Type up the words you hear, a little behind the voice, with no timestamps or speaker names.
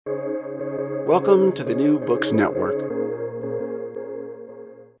Welcome to the New Books Network.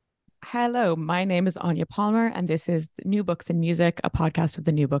 Hello, my name is Anya Palmer, and this is New Books in Music, a podcast of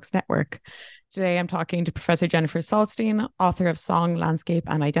the New Books Network. Today, I'm talking to Professor Jennifer Saltzstein, author of Song, Landscape,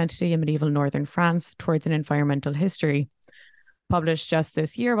 and Identity in Medieval Northern France Towards an Environmental History. Published just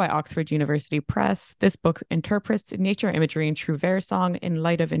this year by Oxford University Press, this book interprets nature imagery in trouvère song in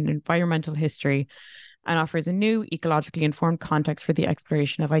light of an environmental history and offers a new, ecologically informed context for the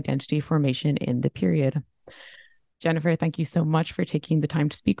exploration of identity formation in the period. Jennifer, thank you so much for taking the time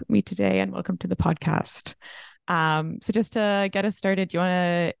to speak with me today, and welcome to the podcast. So just to get us started,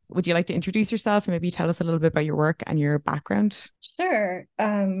 would you like to introduce yourself and maybe tell us a little bit about your work and your background? Sure.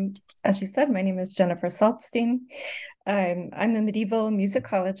 As you said, my name is Jennifer Saltzstein. I'm a medieval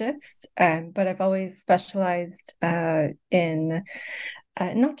musicologist, but I've always specialized in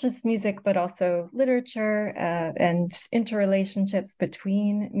not just music, but also literature and interrelationships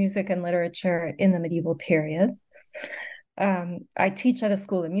between music and literature in the medieval period. I teach at a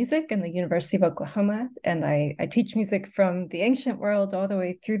school of music in the University of Oklahoma, and I teach music from the ancient world all the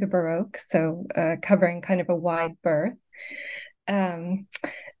way through the Baroque, so covering kind of a wide berth. Um,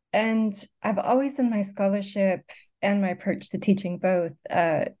 and I've always, in my scholarship and my approach to teaching both,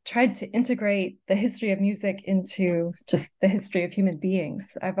 tried to integrate the history of music into just the history of human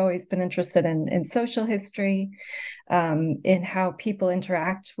beings. I've always been interested in social history, in how people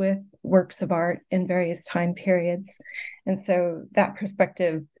interact with works of art in various time periods. And so that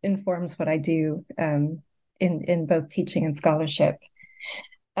perspective informs what I do in both teaching and scholarship.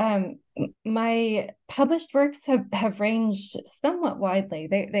 Um, my published works have ranged somewhat widely.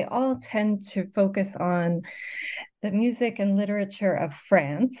 They all tend to focus on the music and literature of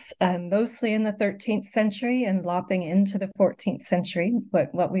France, mostly in the 13th century and lopping into the 14th century,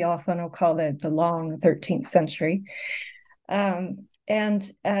 what we often will call the long 13th century. And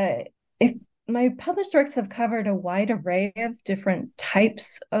if my published works have covered a wide array of different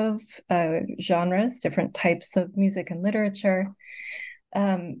types of genres, different types of music and literature.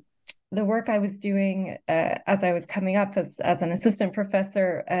 The work I was doing as I was coming up as an assistant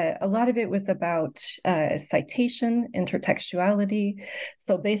professor, a lot of it was about citation, intertextuality.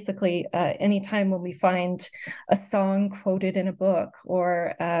 So basically, anytime when we find a song quoted in a book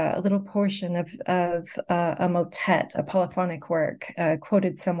or a little portion of a motet, a polyphonic work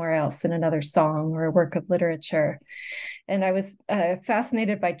quoted somewhere else in another song or a work of literature. And I was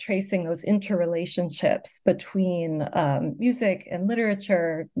fascinated by tracing those interrelationships between music and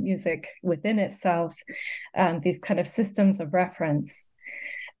literature, music within itself, these kind of systems of reference.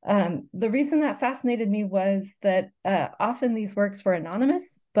 The reason that fascinated me was that often these works were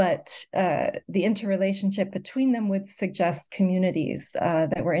anonymous, but the interrelationship between them would suggest communities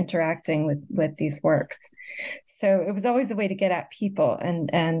that were interacting with these works. So it was always a way to get at people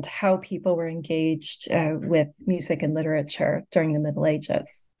and how people were engaged with music and literature during the Middle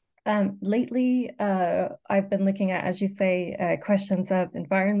Ages. Lately, I've been looking at, as you say, questions of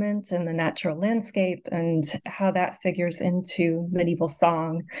environment and the natural landscape and how that figures into medieval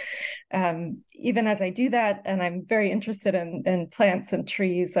song. Even as I do that, and I'm very interested in plants and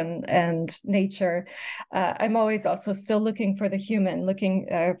trees and nature, I'm always also still looking for the human,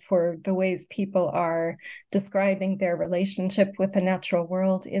 looking for the ways people are describing their relationship with the natural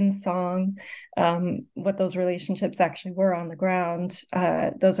world in song, what those relationships actually were on the ground.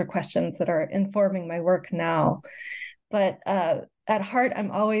 Those are questions that are informing my work now. But at heart,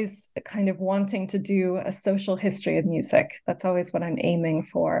 I'm always kind of wanting to do a social history of music. That's always what I'm aiming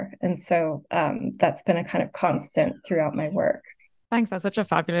for. And so that's been a kind of constant throughout my work. Thanks. That's such a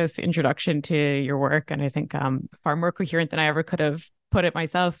fabulous introduction to your work, and I think far more coherent than I ever could have put it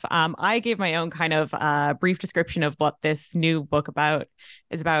myself. I gave my own kind of brief description of what this new book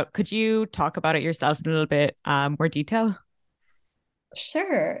is about. Could you talk about it yourself in a little bit more detail?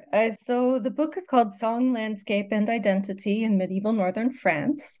 Sure. So the book is called Song, Landscape, and Identity in Medieval Northern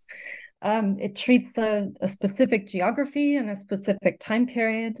France. It treats a specific geography and a specific time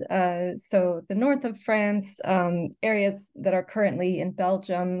period. So the north of France, areas that are currently in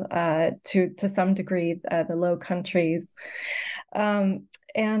Belgium, to some degree, the Low Countries. And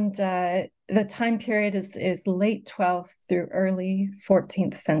the time period is late 12th through early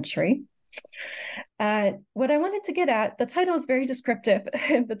 14th century. What I wanted to get at, the title is very descriptive.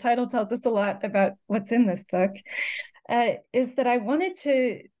 The title tells us a lot about what's in this book, is that I wanted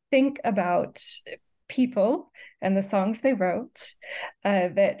to think about people and the songs they wrote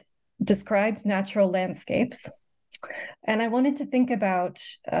that described natural landscapes. And I wanted to think about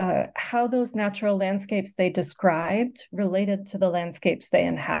how those natural landscapes they described related to the landscapes they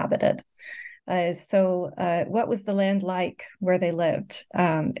inhabited. What was the land like where they lived?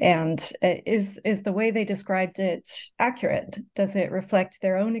 And is the way they described it accurate? Does it reflect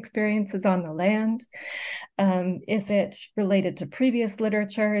their own experiences on the land? Is it related to previous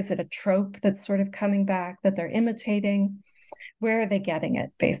literature? Is it a trope that's sort of coming back that they're imitating? Where are they getting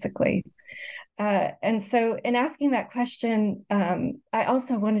it, basically? And so in asking that question, I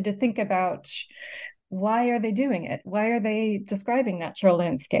also wanted to think about, why are they doing it? Why are they describing natural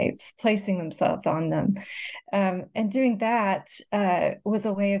landscapes, placing themselves on them? And doing that was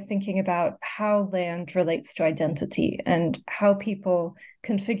a way of thinking about how land relates to identity and how people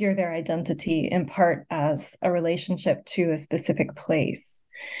configure their identity in part as a relationship to a specific place.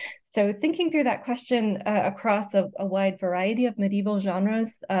 So thinking through that question across a wide variety of medieval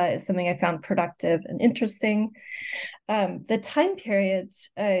genres is something I found productive and interesting. The time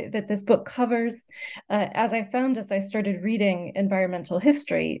periods that this book covers, as I found as I started reading environmental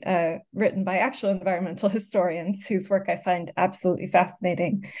history, written by actual environmental historians whose work I find absolutely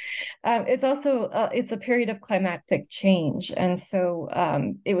fascinating, it's a period of climactic change. And so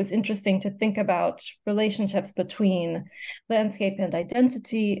it was interesting to think about relationships between landscape and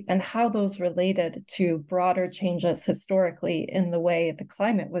identity and how those related to broader changes historically in the way the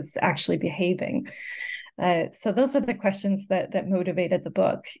climate was actually behaving. So those are the questions that motivated the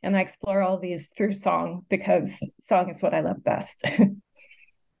book. And I explore all these through song because song is what I love best.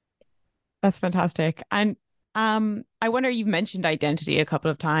 That's fantastic. And I wonder, you've mentioned identity a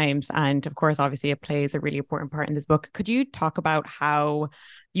couple of times, and of course, obviously, it plays a really important part in this book. Could you talk about how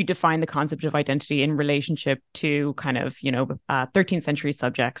you define the concept of identity in relationship to kind of, 13th century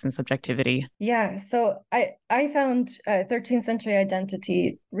subjects and subjectivity? Yeah, so I found 13th century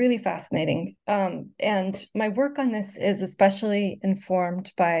identity really fascinating. And my work on this is especially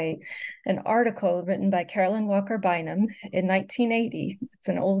informed by an article written by Carolyn Walker Bynum in 1980. It's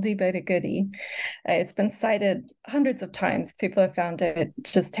an oldie but a goodie. It's been cited hundreds of times. People have found it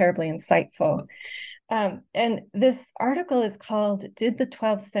just terribly insightful. And this article is called, "Did the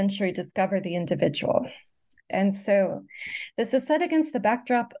 12th Century Discover the Individual?" And so this is set against the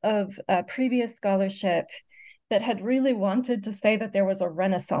backdrop of previous scholarship that had really wanted to say that there was a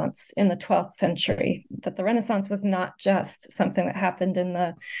Renaissance in the 12th century, that the Renaissance was not just something that happened in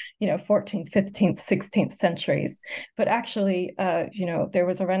the 14th, 15th, 16th centuries, but actually, there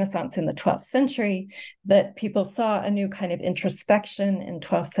was a Renaissance in the 12th century, that people saw a new kind of introspection in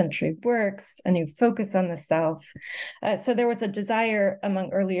 12th century works, a new focus on the self. So there was a desire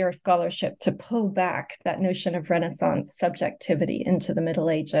among earlier scholarship to pull back that notion of Renaissance subjectivity into the Middle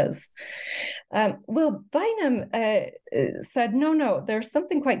Ages. Well, Bynum said, no, there's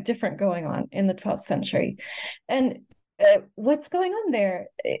something quite different going on in the 12th century. And what's going on there?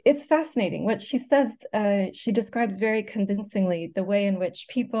 It's fascinating. What she says, she describes very convincingly the way in which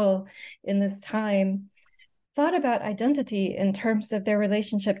people in this time thought about identity in terms of their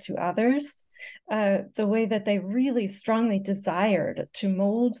relationship to others, the way that they really strongly desired to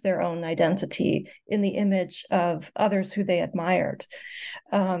mold their own identity in the image of others who they admired.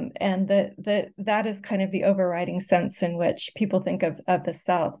 And that is kind of the overriding sense in which people think of the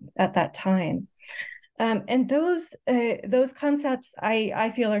self at that time. And those concepts,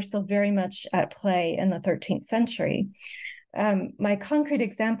 I feel, are still very much at play in the 13th century. My concrete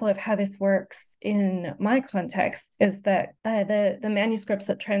example of how this works in my context is that the manuscripts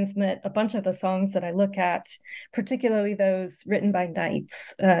that transmit a bunch of the songs that I look at, particularly those written by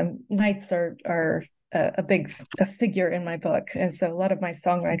knights. Knights are a figure in my book, and so a lot of my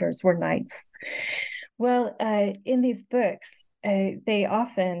songwriters were knights. Well, in these books, they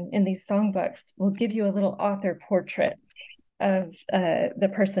often, in these songbooks, will give you a little author portrait of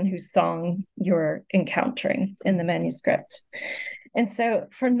the person whose song you're encountering in the manuscript. And so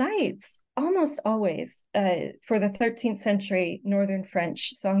for knights, almost always, for the 13th century Northern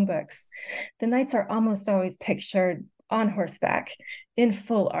French songbooks, the knights are almost always pictured on horseback in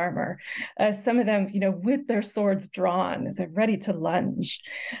full armor. Some of them, with their swords drawn, they're ready to lunge.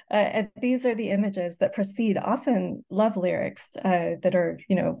 And these are the images that precede often love lyrics that are,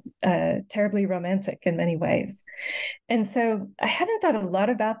 terribly romantic in many ways. And so I hadn't thought a lot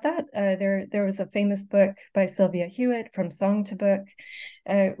about that. There was a famous book by Sylvia Hewitt, From Song to Book,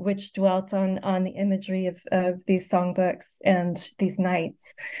 which dwelt on the imagery of these songbooks and these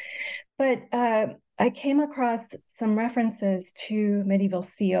knights. But I came across some references to medieval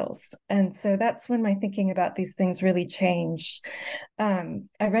seals. And so that's when my thinking about these things really changed. I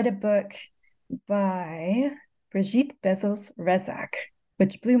read a book by Brigitte Bezos-Rezac,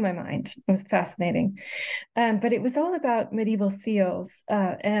 which blew my mind. It was fascinating. But it was all about medieval seals.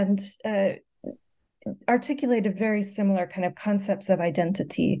 And articulated very similar kind of concepts of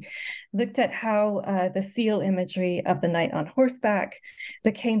identity, looked at how the seal imagery of the knight on horseback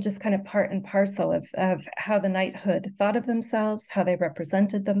became just kind of part and parcel of how the knighthood thought of themselves, how they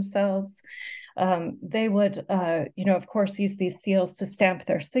represented themselves. They would, of course, use these seals to stamp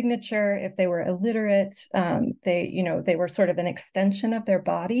their signature. If they were illiterate, they were sort of an extension of their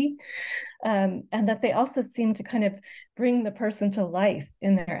body. And that they also seemed to kind of bring the person to life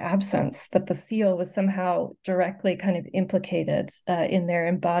in their absence, that the seal was somehow directly kind of implicated in their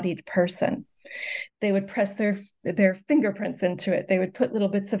embodied person. They would press their fingerprints into it. They would put little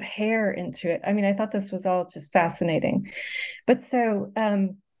bits of hair into it. I mean, I thought this was all just fascinating. But so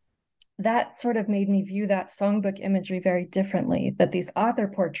that sort of made me view that songbook imagery very differently, that these author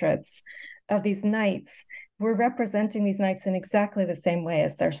portraits of these knights were representing these knights in exactly the same way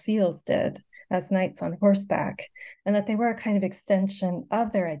as their seals did, as knights on horseback, and that they were a kind of extension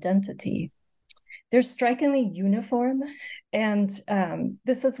of their identity. They're strikingly uniform, and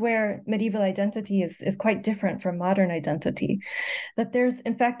this is where medieval identity is quite different from modern identity, that there's,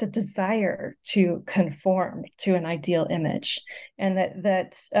 in fact, a desire to conform to an ideal image, and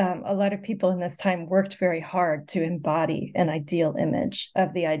that a lot of people in this time worked very hard to embody an ideal image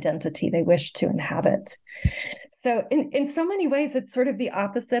of the identity they wished to inhabit. So in so many ways, it's sort of the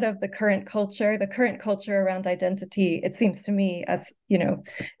opposite of the current culture. The current culture around identity, it seems to me, as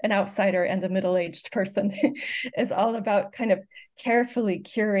an outsider and a middle-aged person, is all about kind of carefully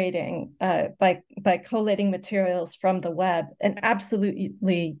curating by collating materials from the web an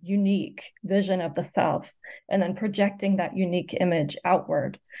absolutely unique vision of the self, and then projecting that unique image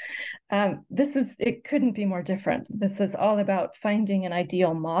outward. It couldn't be more different. This is all about finding an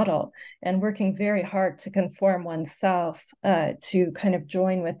ideal model and working very hard to conform oneself to kind of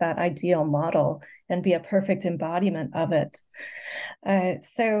join with that ideal model and be a perfect embodiment of it.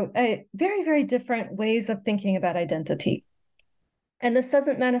 So very, very different ways of thinking about identity. And this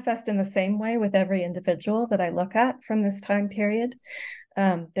doesn't manifest in the same way with every individual that I look at from this time period.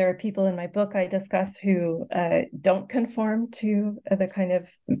 There are people in my book I discuss who don't conform to the kind of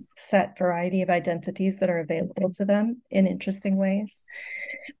set variety of identities that are available to them in interesting ways.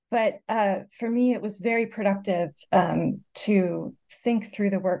 But for me, it was very productive to think through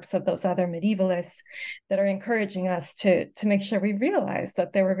the works of those other medievalists that are encouraging us to make sure we realize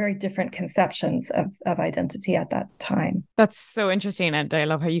that there were very different conceptions of identity at that time. That's so interesting. And I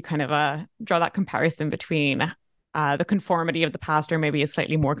love how you kind of draw that comparison between the conformity of the past, or maybe a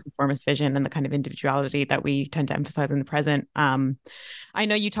slightly more conformist vision, and the kind of individuality that we tend to emphasize in the present. I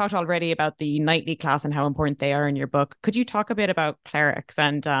know you talked already about the knightly class and how important they are in your book. Could you talk a bit about clerics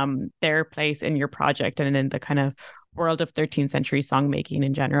and their place in your project and in the kind of world of 13th century songmaking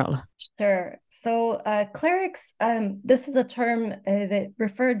in general? Sure. So clerics, this is a term that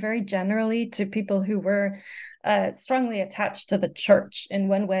referred very generally to people who were strongly attached to the church in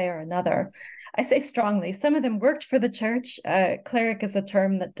one way or another. I say strongly. Some of them worked for the church. Cleric is a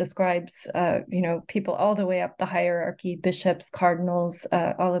term that describes, people all the way up the hierarchy, bishops, cardinals,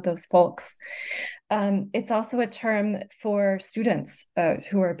 all of those folks. It's also a term for students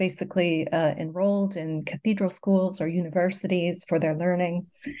who are basically enrolled in cathedral schools or universities for their learning.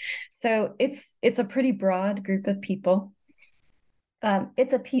 So it's a pretty broad group of people.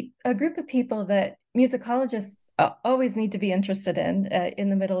 It's a group of people that musicologists always need to be interested in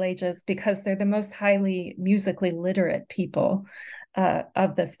the Middle Ages, because they're the most highly musically literate people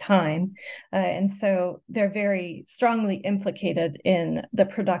of this time. And so they're very strongly implicated in the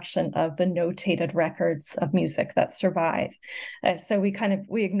production of the notated records of music that survive. So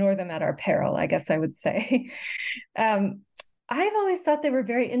we ignore them at our peril, I guess I would say. I've always thought they were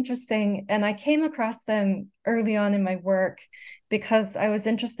very interesting, and I came across them early on in my work because I was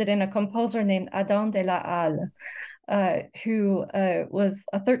interested in a composer named Adam de la Halle, who was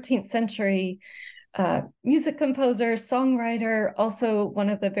a 13th century music composer, songwriter, also one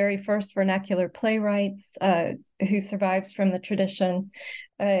of the very first vernacular playwrights who survives from the tradition.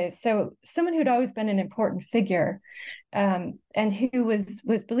 So someone who'd always been an important figure, and who was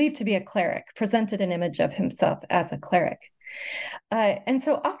believed to be a cleric, presented an image of himself as a cleric. And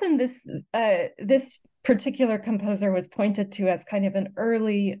so often this particular composer was pointed to as kind of an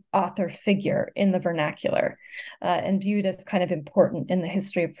early author figure in the vernacular, and viewed as kind of important in the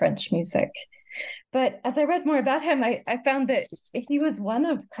history of French music. But as I read more about him, I found that he was one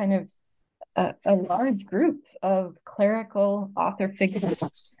of kind of a large group of clerical author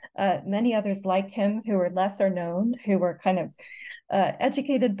figures, many others like him who were lesser known, who were kind of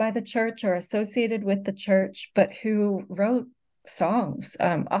educated by the church or associated with the church, but who wrote songs,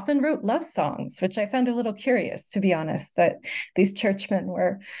 often wrote love songs, which I found a little curious, to be honest, that these churchmen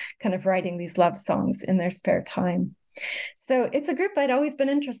were kind of writing these love songs in their spare time. So it's a group I'd always been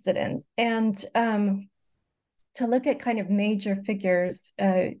interested in. And to look at kind of major figures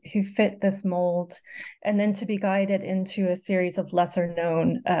who fit this mold, and then to be guided into a series of lesser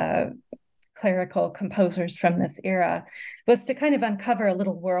known clerical composers from this era, was to kind of uncover a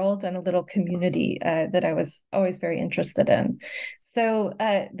little world and a little community that I was always very interested in. So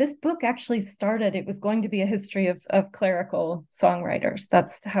this book actually started, it was going to be a history of clerical songwriters.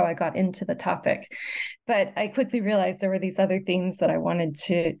 That's how I got into the topic. But I quickly realized there were these other themes that I wanted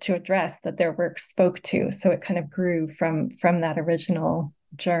to address that their work spoke to. So it kind of grew from that original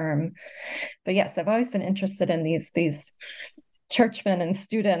germ. But yes, I've always been interested in these churchmen and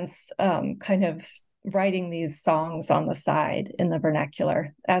students kind of writing these songs on the side in the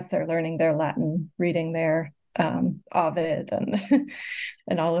vernacular as they're learning their Latin, reading their Ovid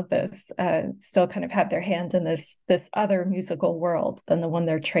and all of this, still kind of have their hand in this other musical world than the one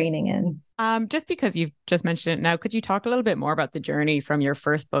they're training in. Just because you've just mentioned it now, could you talk a little bit more about the journey from your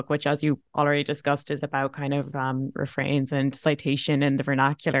first book, which, as you already discussed, is about kind of refrains and citation in the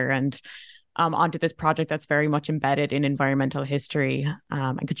vernacular, and onto this project that's very much embedded in environmental history?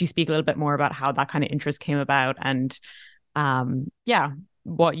 And could you speak a little bit more about how that kind of interest came about, and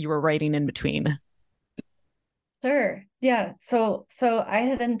what you were writing in between? Sure. Yeah. So I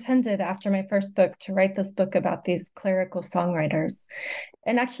had intended after my first book to write this book about these clerical songwriters.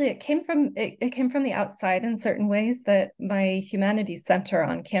 And actually it came from the outside in certain ways, that my humanities center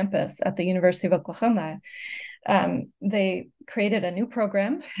on campus at the University of Oklahoma, they created a new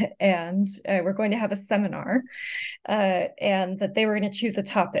program, and we're going to have a seminar, and that they were going to choose a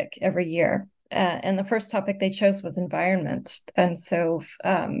topic every year. And the first topic they chose was environment. And so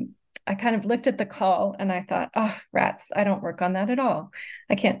I kind of looked at the call and I thought, oh, rats, I don't work on that at all.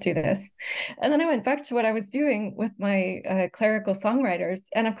 I can't do this. And then I went back to what I was doing with my clerical songwriters.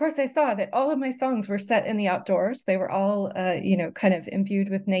 And of course, I saw that all of my songs were set in the outdoors. They were all, kind of imbued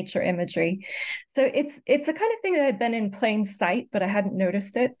with nature imagery. So it's a kind of thing that had been in plain sight, but I hadn't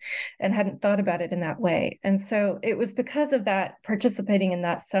noticed it and hadn't thought about it in that way. And so it was because of that, participating in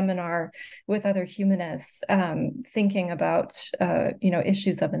that seminar with other humanists, thinking about,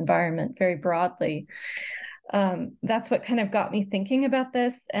 issues of environment very broadly. That's what kind of got me thinking about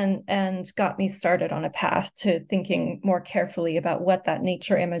this, and got me started on a path to thinking more carefully about what that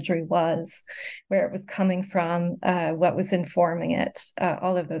nature imagery was, where it was coming from, what was informing it,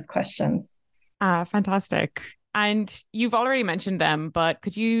 all of those questions. Fantastic. And you've already mentioned them, but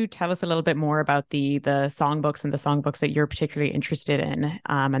could you tell us a little bit more about the songbooks and the songbooks that you're particularly interested in,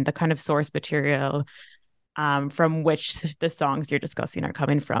 and the kind of source material from which the songs you're discussing are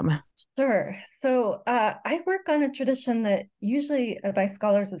coming from? Sure. So I work on a tradition that usually by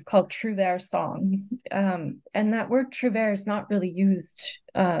scholars is called trouvère song. And that word trouvère is not really used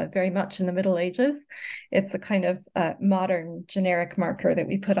very much in the Middle Ages. It's a kind of modern generic marker that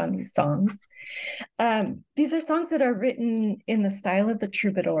we put on these songs. These are songs that are written in the style of the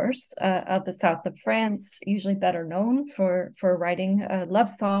troubadours of the south of France, usually better known for writing love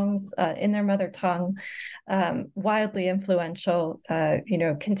songs in their mother tongue, wildly influential,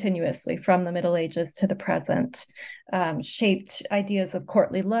 continuously from the Middle Ages to the present, shaped ideas of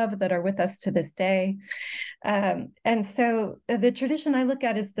courtly love that are with us to this day. And so the tradition I look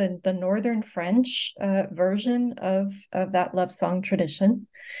at is the Northern French version of that love song tradition.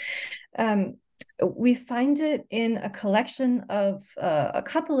 We find it in a collection of a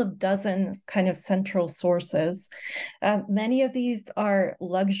couple of dozen kind of central sources. Many of these are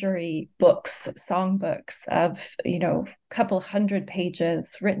luxury books, songbooks of, couple hundred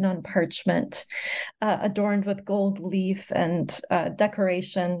pages written on parchment, adorned with gold leaf and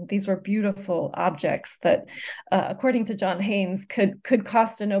decoration. These were beautiful objects that, according to John Haynes, could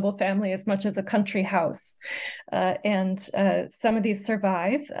cost a noble family as much as a country house. And some of these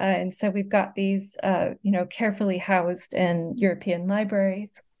survive. And so we've got these, carefully housed in European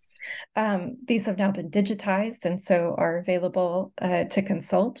libraries. These have now been digitized and so are available to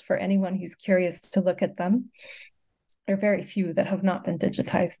consult for anyone who's curious to look at them. There are very few that have not been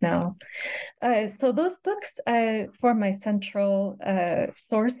digitized now. So those books form my central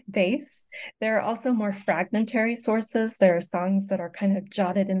source base. There are also more fragmentary sources. There are songs that are kind of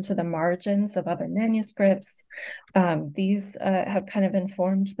jotted into the margins of other manuscripts. These have kind of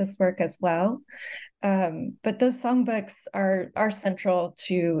informed this work as well. But those songbooks are central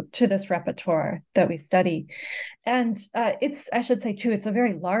to this repertoire that we study. And I should say too, it's a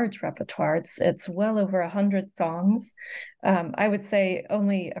very large repertoire. It's well over 100 songs. I would say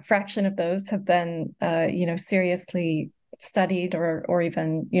only a fraction of those have been, seriously studied or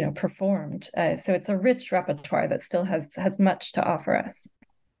even performed. So it's a rich repertoire that still has much to offer us.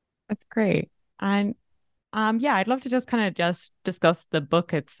 That's great. And yeah, I'd love to just kind of just discuss the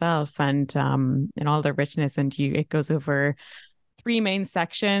book itself and all the richness. And it goes over three main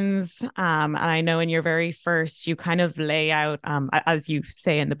sections. And I know in your very first, you kind of lay out, as you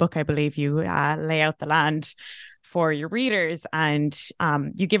say in the book, I believe you lay out the land for your readers, and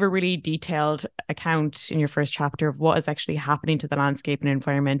you give a really detailed account in your first chapter of what is actually happening to the landscape and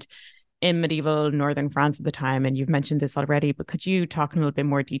environment in medieval northern France at the time. And you've mentioned this already, but could you talk in a little bit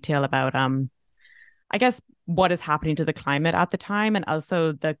more detail about I guess what is happening to the climate at the time, and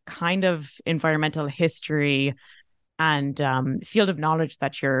also the kind of environmental history and field of knowledge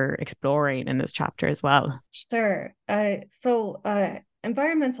that you're exploring in this chapter as well? Sure.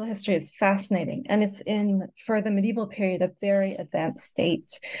 Environmental history is fascinating, and it's for the medieval period, a very advanced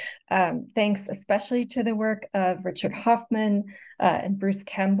state. Thanks especially to the work of Richard Hoffman and Bruce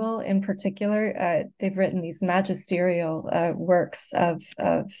Campbell in particular. They've written these magisterial works of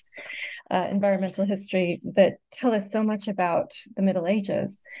environmental history that tell us so much about the Middle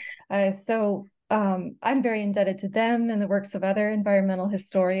Ages. I'm very indebted to them and the works of other environmental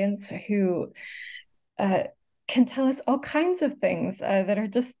historians who can tell us all kinds of things that are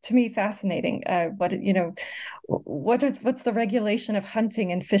just, to me, fascinating. What's the regulation of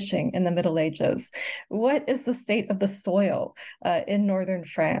hunting and fishing in the Middle Ages? What is the state of the soil in northern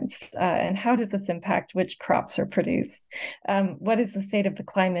France, and how does this impact which crops are produced? What is the state of the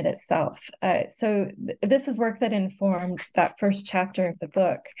climate itself? This is work that informed that first chapter of the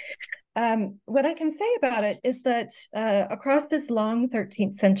book. What I can say about it is that across this long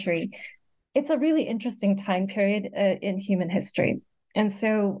 13th century, it's a really interesting time period in human history. And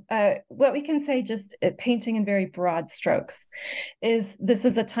so what we can say, just painting in very broad strokes, is this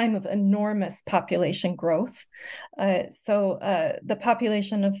is a time of enormous population growth. The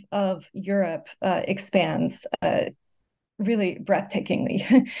population of Europe expands really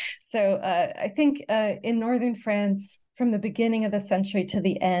breathtakingly. I think in northern France, from the beginning of the century to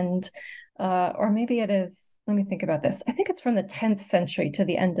the end, or maybe it is, let me think about this. I think it's from the 10th century to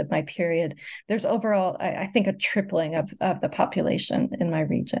the end of my period. There's overall, I think, a tripling of the population in my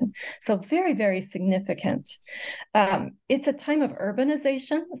region. So very, very significant. It's a time of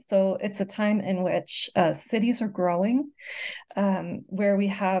urbanization. So it's a time in which cities are growing, where we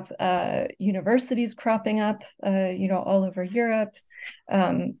have universities cropping up, all over Europe.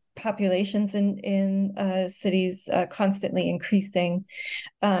 Populations in cities constantly increasing.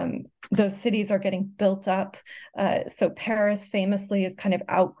 Those cities are getting built up. So Paris famously is kind of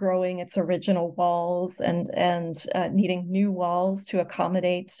outgrowing its original walls and needing new walls to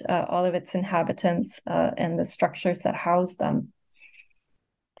accommodate all of its inhabitants and the structures that house them.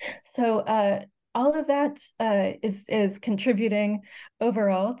 So all of that is contributing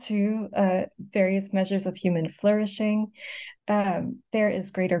overall to various measures of human flourishing. There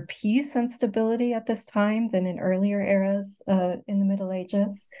is greater peace and stability at this time than in earlier eras in the Middle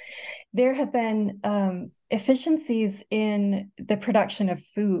Ages. There have been efficiencies in the production of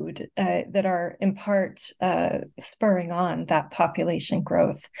food that are in part spurring on that population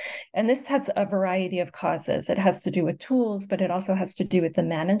growth. And this has a variety of causes. It has to do with tools, but it also has to do with the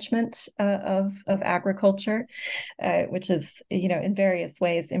management of agriculture, which is, in various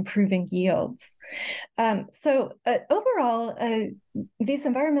ways improving yields. Overall, these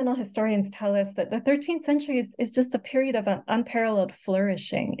environmental historians tell us that the 13th century is just a period of an unparalleled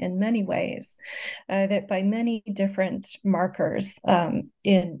flourishing in many ways, that by many different markers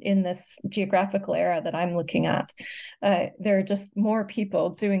in this geographical era that I'm looking at, there are just more people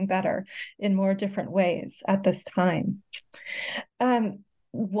doing better in more different ways at this time.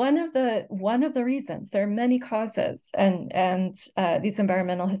 One of the reasons, there are many causes, and these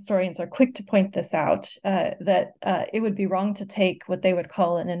environmental historians are quick to point this out, that it would be wrong to take what they would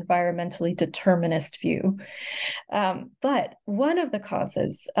call an environmentally determinist view. But one of the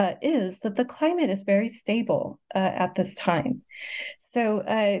causes is that the climate is very stable at this time. So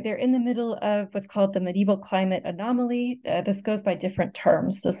they're in the middle of what's called the medieval climate anomaly. This goes by different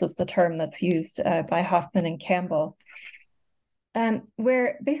terms. This is the term that's used by Hoffman and Campbell.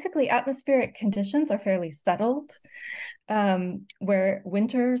 Where basically atmospheric conditions are fairly settled, where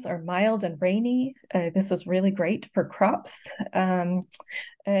winters are mild and rainy. This is really great for crops. So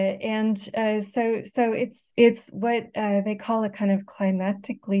it's what they call a kind of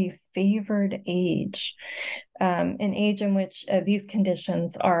climatically favored age, an age in which these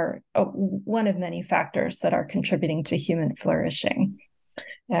conditions are one of many factors that are contributing to human flourishing.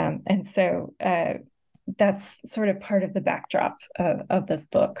 That's sort of part of the backdrop of this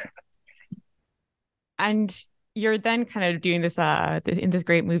book. And you're then kind of doing this in this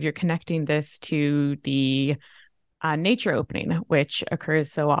great move, you're connecting this to the nature opening, which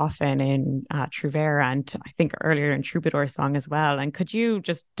occurs so often in Trouvère and I think earlier in Troubadour song as well. And could you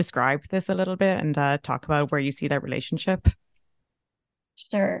just describe this a little bit and talk about where you see that relationship?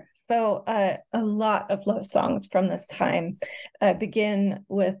 Sure. So a lot of love songs from this time begin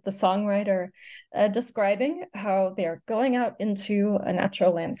with the songwriter describing how they're going out into a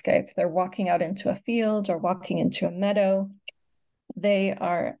natural landscape. They're walking out into a field or walking into a meadow. They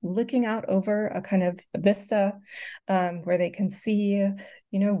are looking out over a kind of vista where they can see,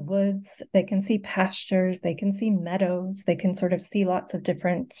 woods, they can see pastures, they can see meadows, they can sort of see lots of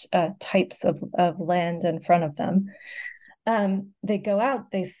different types of land in front of them. They go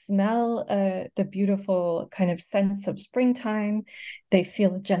out, they smell the beautiful kind of sense of springtime. They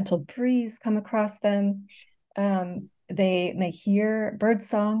feel a gentle breeze come across them. They may hear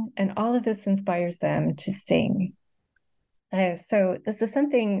birdsong, and all of this inspires them to sing. So this is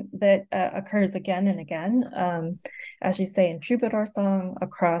something that occurs again and again, as you say, in Troubadour song,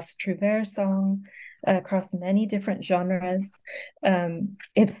 across Trouvère song, across many different genres.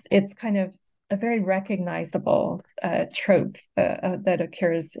 It's kind of a very recognizable trope that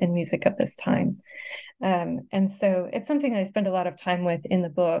occurs in music at this time. And so it's something I spend a lot of time with in the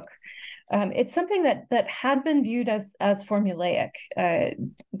book. It's something that had been viewed as formulaic,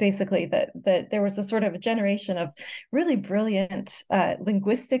 basically, that there was a sort of a generation of really brilliant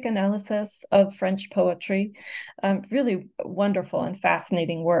linguistic analysis of French poetry, really wonderful and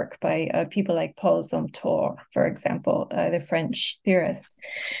fascinating work by people like Paul Zumthor, for example, the French theorist.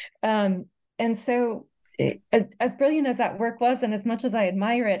 And so as brilliant as that work was, and as much as I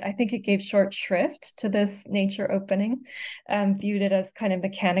admire it, I think it gave short shrift to this nature opening, viewed it as kind of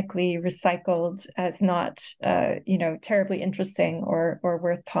mechanically recycled, as not, terribly interesting or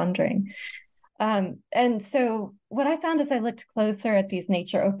worth pondering. And so what I found as I looked closer at these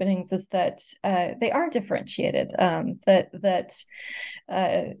nature openings is that they are differentiated, that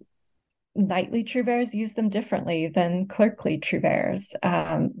nightly trouvères use them differently than clerkly trouvères,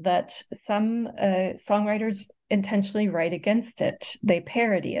 that some songwriters intentionally write against it, they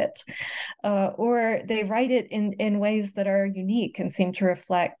parody it, or they write it in ways that are unique and seem to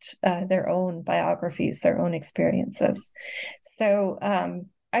reflect their own biographies, their own experiences. So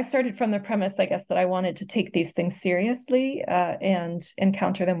I started from the premise, I guess, that I wanted to take these things seriously and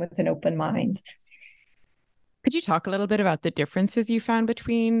encounter them with an open mind. Could you talk a little bit about the differences you found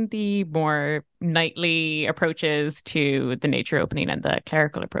between the more nightly approaches to the nature opening and the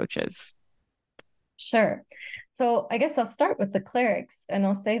clerical approaches? Sure. So I guess I'll start with the clerics, and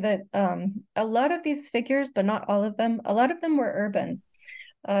I'll say that a lot of these figures, but not all of them, a lot of them were urban.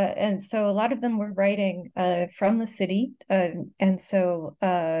 And so a lot of them were writing from the city. And so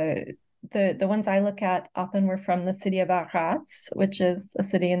the ones I look at often were from the city of Arras, which is a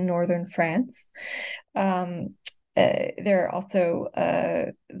city in northern France. There are also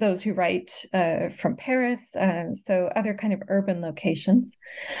those who write from Paris, so other kind of urban locations.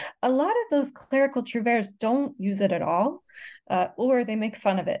 A lot of those clerical trouvères don't use it at all, or they make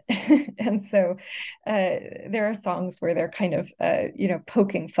fun of it. And so there are songs where they're kind of,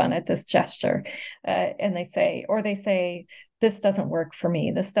 poking fun at this gesture. And they say, this doesn't work for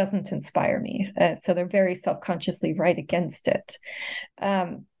me. This doesn't inspire me. So they're very self-consciously right against it.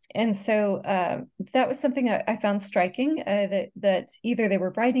 And so that was something I found striking, that either they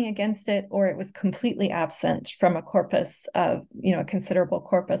were writing against it or it was completely absent from a corpus of, a considerable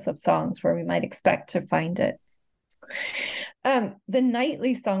corpus of songs where we might expect to find it. The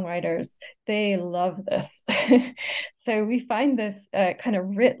nightly songwriters, they love this. So we find this kind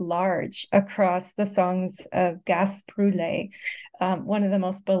of writ large across the songs of Gas Brûlé, one of the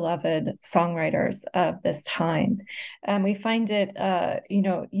most beloved songwriters of this time. We find it,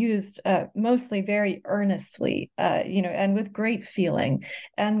 used mostly very earnestly, and with great feeling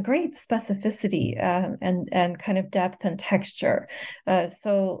and great specificity and kind of depth and texture.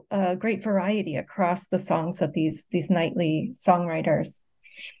 So great variety across the songs of these nightly songwriters.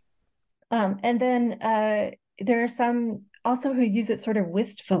 And then there are some also who use it sort of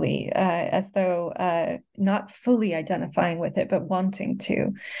wistfully, as though not fully identifying with it, but wanting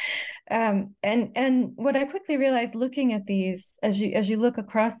to. And what I quickly realized looking at these, as you look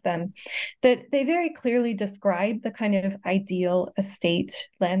across them, that they very clearly describe the kind of ideal estate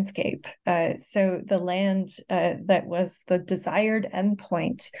landscape. So the land that was the desired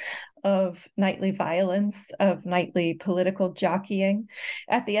endpoint of nightly violence, of nightly political jockeying.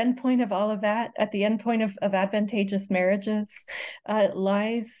 At the endpoint of all of that, at the endpoint of advantageous marriages,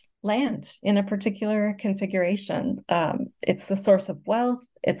 lies land in a particular configuration. It's the source of wealth.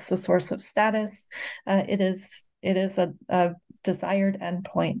 It's the source of status. It is a desired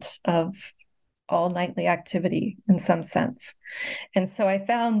endpoint of all nightly activity in some sense. And so I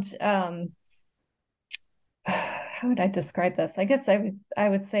found, how would I describe this? I guess I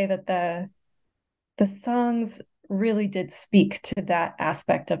would say that the songs really did speak to that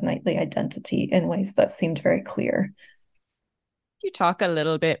aspect of nightly identity in ways that seemed very clear. You talk a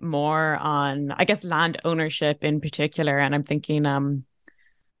little bit more on, I guess, land ownership in particular, and I'm thinking,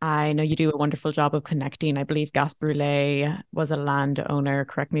 I know you do a wonderful job of connecting. I believe Gas Brûlé was a landowner.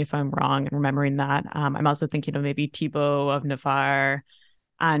 Correct me if I'm wrong in remembering that. I'm also thinking of maybe Thibaut of Navarre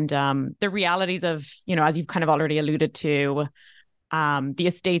and the realities of, as you've kind of already alluded to, the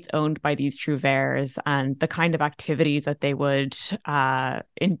estates owned by these trouvères and the kind of activities that they would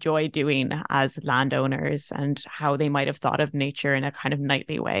enjoy doing as landowners and how they might have thought of nature in a kind of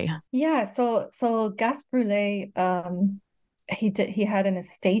nightly way. Yeah, so Gas Brûlé, he had an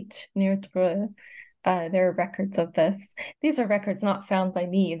estate near Dreux. There are records of this. These are records not found by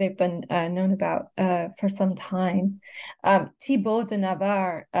me. They've been known about for some time. Thibaut de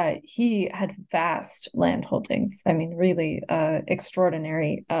Navarre, he had vast land holdings. I mean, really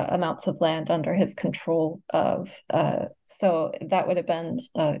extraordinary amounts of land under his control of. So that would have been,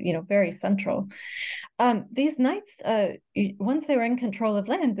 very central. These knights, once they were in control of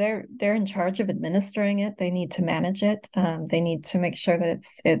land, they're in charge of administering it. They need to manage it. They need to make sure that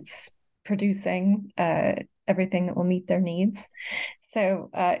it's producing everything that will meet their needs. So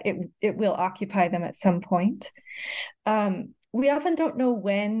it will occupy them at some point. We often don't know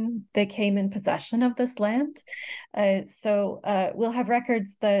when they came in possession of this land. So we'll have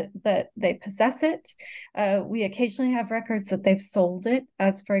records that they possess it. We occasionally have records that they've sold it,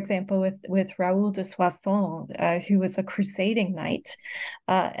 as for example with Raoul de Soissons, who was a crusading knight.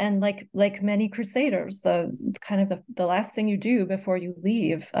 And like many crusaders, the last thing you do before you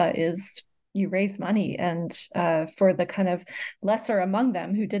leave is you raise money, and for the kind of lesser among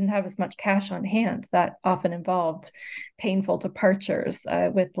them who didn't have as much cash on hand, that often involved painful departures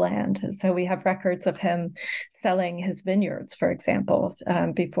with land. So we have records of him selling his vineyards, for example,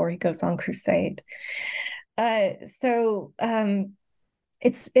 before he goes on crusade. So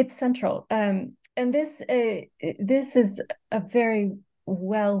it's central, and this is a very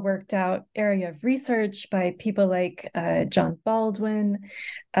well worked out area of research by people like John Baldwin,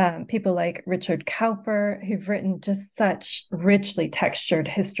 people like Richard Cowper, who've written just such richly textured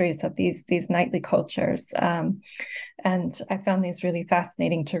histories of these nightly cultures. And I found these really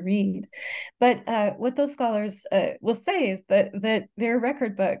fascinating to read. But what those scholars will say is that there are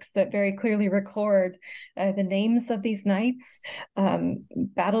record books that very clearly record the names of these knights,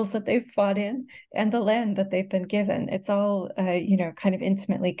 battles that they've fought in, and the land that they've been given. It's all, kind of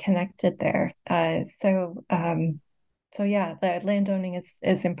intimately connected there. So yeah, the landowning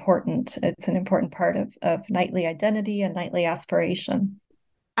is important. It's an important part of nightly identity and nightly aspiration.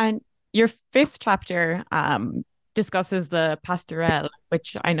 And your fifth chapter discusses the pastorelle,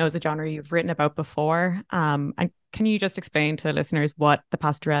 which I know is a genre you've written about before. And can you just explain to listeners what the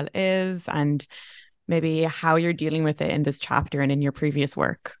pastorelle is and maybe how you're dealing with it in this chapter and in your previous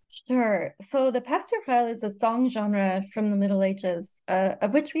work? Sure. So the pastorelle is a song genre from the Middle Ages,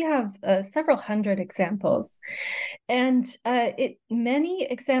 of which we have several hundred examples. And many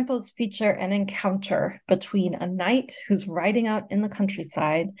examples feature an encounter between a knight who's riding out in the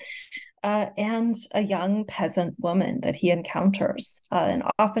countryside and a young peasant woman that he encounters. And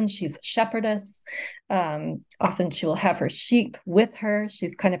often she's a shepherdess. Often she will have her sheep with her.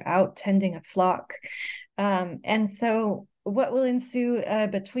 She's kind of out tending a flock. And so what will ensue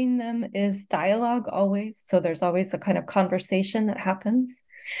between them is dialogue always. So there's always a kind of conversation that happens.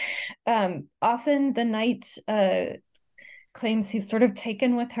 Often the knight claims he's sort of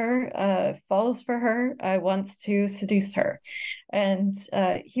taken with her, falls for her, wants to seduce her. And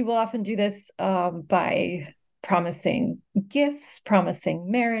he will often do this by promising gifts,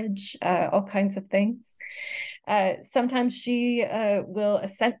 promising marriage, all kinds of things. Sometimes she will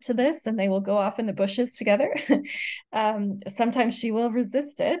assent to this and they will go off in the bushes together. Sometimes she will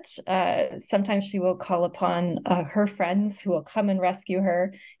resist it. Sometimes she will call upon her friends who will come and rescue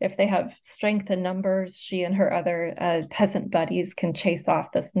her. If they have strength in numbers, she and her other peasant buddies can chase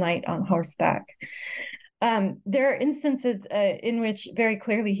off this knight on horseback. There are instances in which very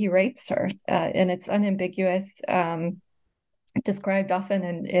clearly he rapes her, and it's unambiguous. described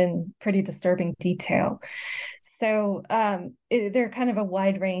often in pretty disturbing detail. So there are kind of a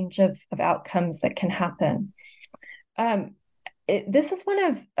wide range of outcomes that can happen. This is one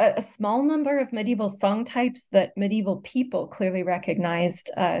of a small number of medieval song types that medieval people clearly recognized,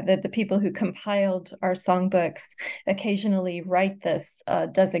 that the people who compiled our songbooks occasionally write this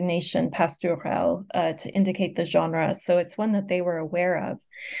designation pastourelle to indicate the genre. So it's one that they were aware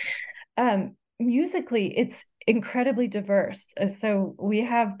of. Musically, it's incredibly diverse. So we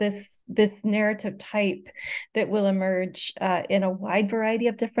have this narrative type that will emerge in a wide variety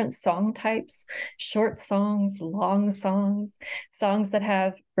of different song types: short songs, long songs, songs that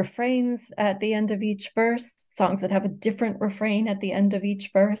have refrains at the end of each verse, songs that have a different refrain at the end of each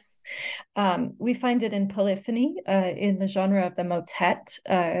verse. We find it in polyphony, in the genre of the motet,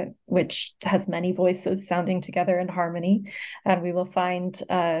 which has many voices sounding together in harmony. And we will find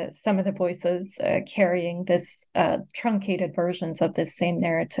some of the voices carrying this truncated versions of this same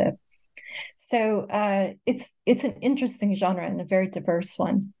narrative. So it's an interesting genre and a very diverse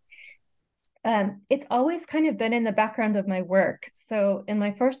one. It's always kind of been in the background of my work. So in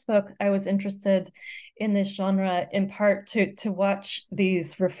my first book, I was interested in this genre in part to watch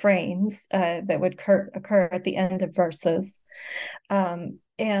these refrains that would occur at the end of verses.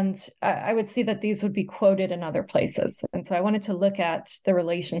 And I would see that these would be quoted in other places. And so I wanted to look at the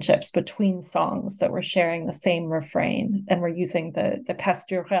relationships between songs that were sharing the same refrain and were using the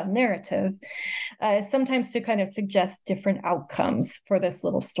pastourelle narrative, sometimes to kind of suggest different outcomes for this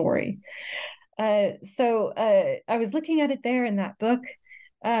little story. So I was looking at it there in that book.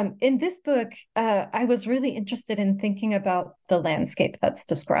 In this book, I was really interested in thinking about the landscape that's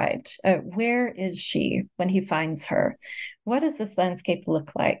described. Where is she when he finds her? What does this landscape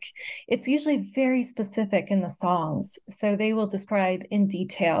look like? It's usually very specific in the songs. So they will describe in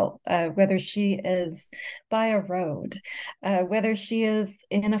detail whether she is by a road, whether she is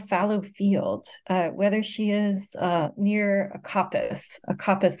in a fallow field, whether she is near a coppice. A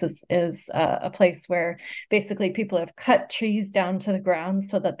coppice is a place where basically people have cut trees down to the ground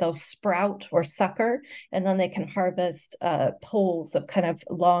so that they'll sprout or sucker, and then they can harvest poles of kind of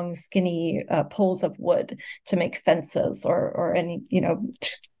long, skinny poles of wood to make fences or any,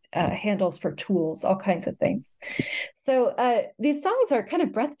 handles for tools, all kinds of things. So these songs are kind of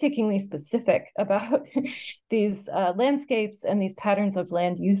breathtakingly specific about these landscapes and these patterns of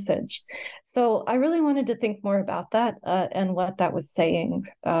land usage. So I really wanted to think more about that and what that was saying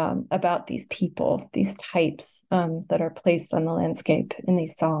about these people, these types that are placed on the landscape in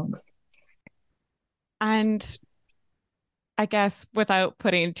these songs. And I guess without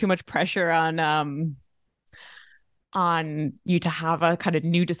putting too much pressure on you to have a kind of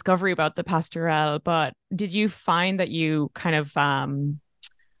new discovery about the pastourelle, but did you find that you kind of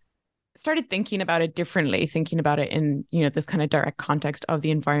started thinking about it differently, thinking about it in, this kind of direct context of the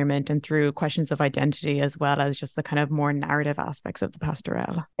environment and through questions of identity, as well as just the kind of more narrative aspects of the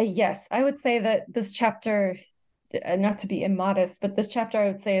pastourelle? Yes, I would say that this chapter, not to be immodest, but this chapter I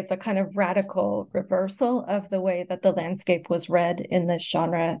would say is a kind of radical reversal of the way that the landscape was read in this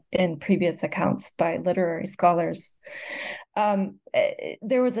genre in previous accounts by literary scholars.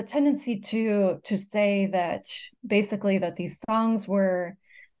 There was a tendency to say that basically that these songs were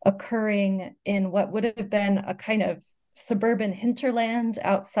occurring in what would have been a kind of suburban hinterland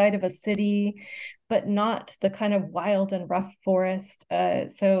outside of a city, but not the kind of wild and rough forest.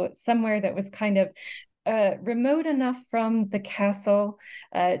 So somewhere that was kind of remote enough from the castle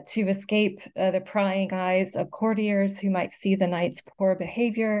to escape the prying eyes of courtiers who might see the knight's poor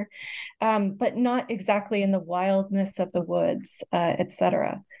behavior, but not exactly in the wildness of the woods,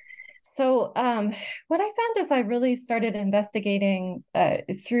 etc. So what I found as I really started investigating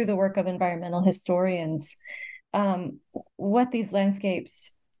through the work of environmental historians what these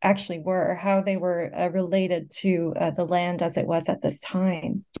landscapes actually were, how they were related to the land as it was at this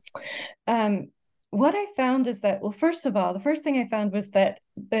time. What I found is that, well, first of all, the first thing I found was that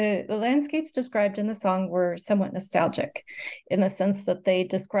the landscapes described in the song were somewhat nostalgic in the sense that they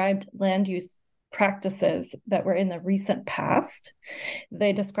described land use practices that were in the recent past.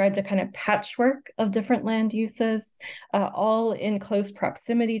 They described a kind of patchwork of different land uses, all in close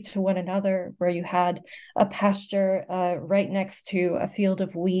proximity to one another, where you had a pasture right next to a field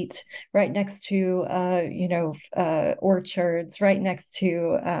of wheat, right next to, orchards, right next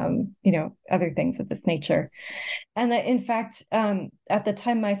to, other things of this nature. And that, in fact, at the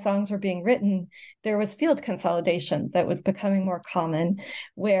time my songs were being written, there was field consolidation that was becoming more common,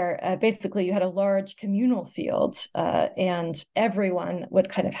 where basically you had a large communal field, and everyone would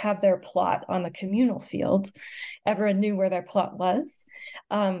kind of have their plot on the communal field. Everyone knew where their plot was,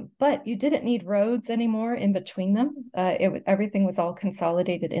 but you didn't need roads anymore in between them. Everything was all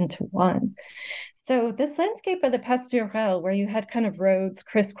consolidated into one. So this landscape of the pastorale, where you had kind of roads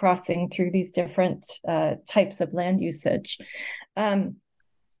crisscrossing through these different types of land usage,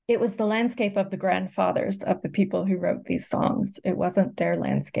 it was the landscape of the grandfathers of the people who wrote these songs. It wasn't their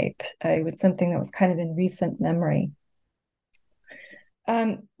landscape. It was something that was kind of in recent memory.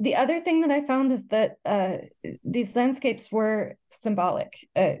 The other thing that I found is that these landscapes were symbolic.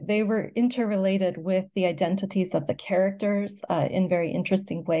 They were interrelated with the identities of the characters in very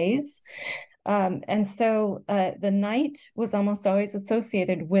interesting ways. And so the night was almost always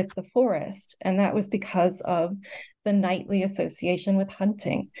associated with the forest, and that was because of the nightly association with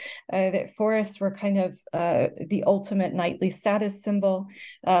hunting. That forests were kind of the ultimate nightly status symbol.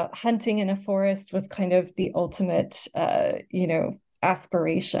 Hunting in a forest was kind of the ultimate,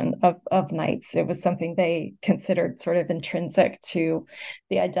 aspiration of knights. It was something they considered sort of intrinsic to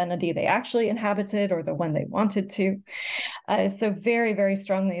the identity they actually inhabited or the one they wanted to. So very, very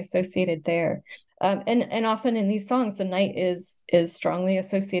strongly associated there. And often in these songs, the knight is strongly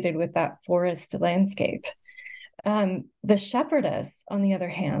associated with that forest landscape. The shepherdess, on the other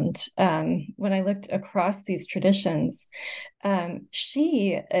hand, when I looked across these traditions,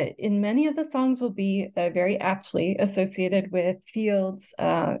 she, in many of the songs, will be very aptly associated with fields,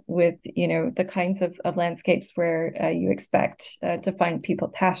 with the kinds of landscapes where you expect to find people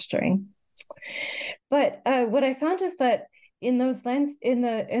pasturing. But what I found is that in those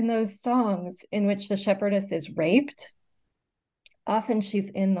songs in which the shepherdess is raped, often she's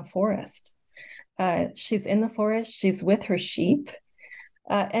in the forest. She's in the forest, she's with her sheep.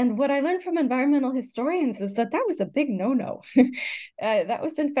 And what I learned from environmental historians is that was a big no-no. That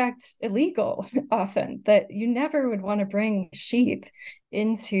was, in fact, illegal often, that you never would want to bring sheep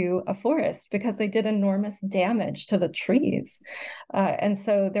into a forest because they did enormous damage to the trees. And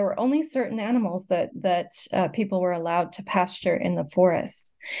so there were only certain animals that people were allowed to pasture in the forest.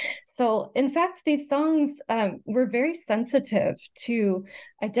 So, in fact, these songs were very sensitive to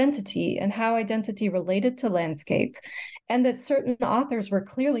identity and how identity related to landscape, and that certain authors were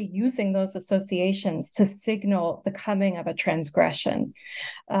clearly using those associations to signal the coming of a transgression.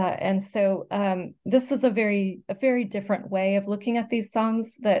 And so this is a very different way of looking at these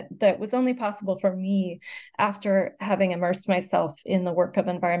songs that was only possible for me after having immersed myself in the work of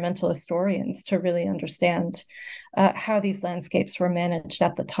environmental historians to really understand how these landscapes were managed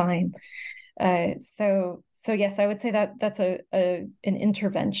at the time. So yes, I would say that's an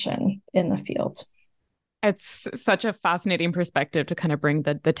intervention in the field. It's such a fascinating perspective to kind of bring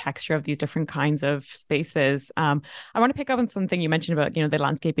the texture of these different kinds of spaces. I want to pick up on something you mentioned about, the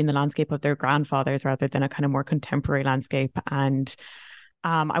landscape being the landscape of their grandfathers rather than a kind of more contemporary landscape. And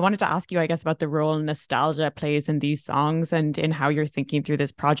I wanted to ask you, I guess, about the role nostalgia plays in these songs and in how you're thinking through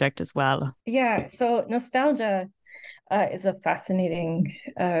this project as well. Yeah, so nostalgia is a fascinating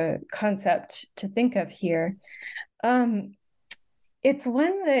concept to think of here. It's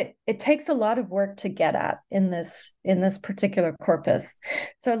one that it takes a lot of work to get at in this particular corpus.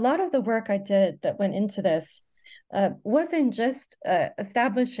 So a lot of the work I did that went into this wasn't just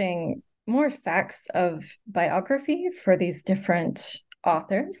establishing more facts of biography for these different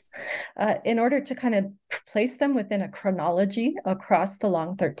authors in order to kind of place them within a chronology across the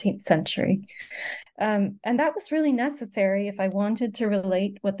long 13th century. And that was really necessary if I wanted to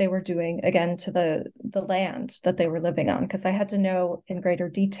relate what they were doing, again, to the land that they were living on, because I had to know in greater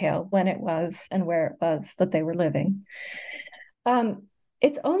detail when it was and where it was that they were living.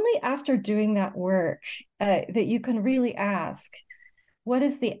 It's only after doing that work that you can really ask, what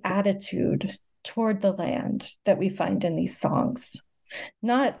is the attitude toward the land that we find in these songs?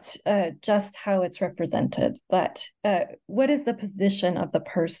 Not just how it's represented, but what is the position of the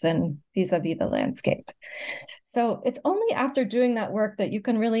person vis-a-vis the landscape? So it's only after doing that work that you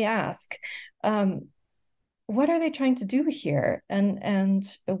can really ask, what are they trying to do here? And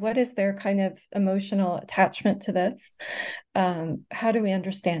what is their kind of emotional attachment to this? How do we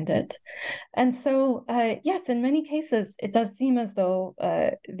understand it? And so, yes, in many cases, it does seem as though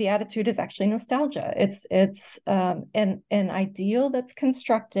the attitude is actually nostalgia. It's an ideal that's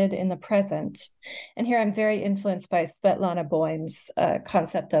constructed in the present. And here I'm very influenced by Svetlana Boym's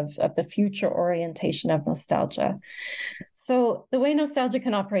concept of the future orientation of nostalgia. So the way nostalgia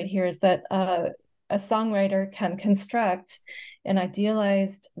can operate here is that a songwriter can construct an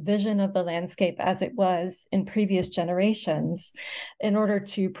idealized vision of the landscape as it was in previous generations in order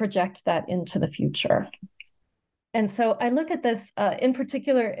to project that into the future. And so I look at this in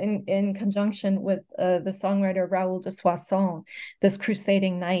particular in conjunction with the songwriter Raoul de Soissons, this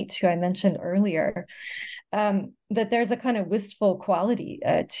crusading knight who I mentioned earlier, that there's a kind of wistful quality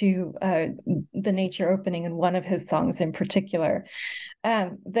to the nature opening in one of his songs in particular,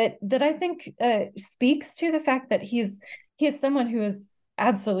 that I think speaks to the fact that he is someone who is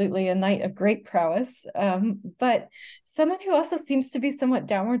absolutely a knight of great prowess, but someone who also seems to be somewhat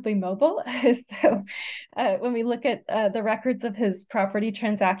downwardly mobile. So when we look at the records of his property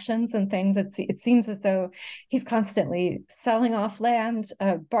transactions and things, it seems as though he's constantly selling off land,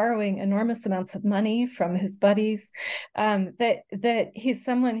 borrowing enormous amounts of money from his buddies, that he's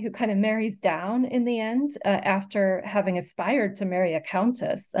someone who kind of marries down in the end after having aspired to marry a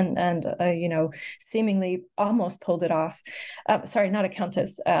countess and seemingly almost pulled it off. Sorry, not a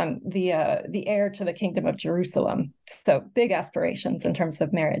countess, the heir to the kingdom of Jerusalem. So big aspirations in terms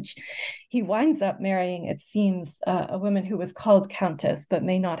of marriage. He winds up marrying, it seems, a woman who was called countess, but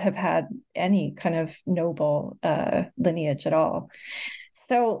may not have had any kind of noble lineage at all.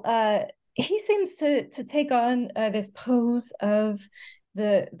 So he seems to take on this pose of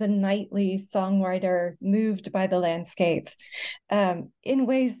the knightly songwriter moved by the landscape in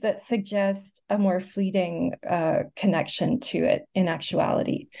ways that suggest a more fleeting connection to it in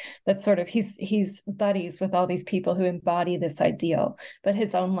actuality. That sort of he's buddies with all these people who embody this ideal, but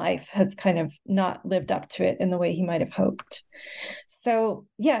his own life has kind of not lived up to it in the way he might have hoped. So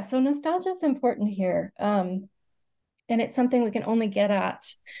nostalgia is important here. And it's something we can only get at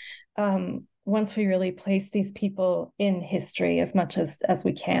once we really place these people in history as much as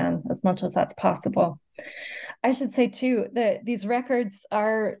we can, as much as that's possible. I should say, too, that these records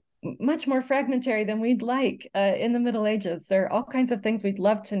are much more fragmentary than we'd like in the Middle Ages. There are all kinds of things we'd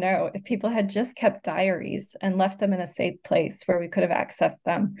love to know if people had just kept diaries and left them in a safe place where we could have accessed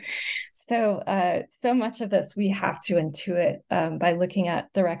them. So much of this we have to intuit by looking at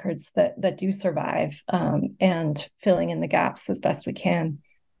the records that do survive and filling in the gaps as best we can.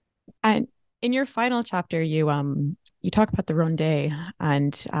 And in your final chapter, you talk about the Ronde,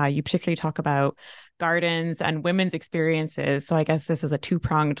 and you particularly talk about gardens and women's experiences. So I guess this is a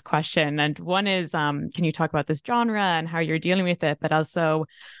two-pronged question. And one is, can you talk about this genre and how you're dealing with it, but also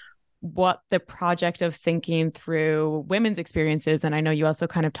what the project of thinking through women's experiences, and I know you also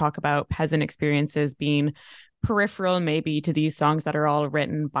kind of talk about peasant experiences being peripheral maybe to these songs that are all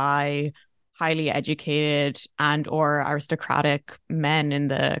written by highly educated and or aristocratic men in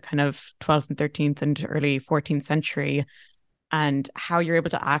the kind of 12th and 13th and early 14th century, and how you're able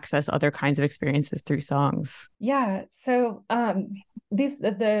to access other kinds of experiences through songs. Yeah. So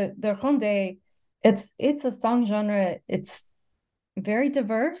the ronde, it's a song genre. It's very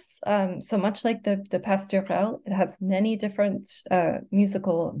diverse. So much like the pastourelle, it has many different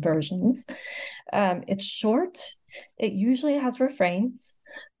musical versions. It's short. It usually has refrains.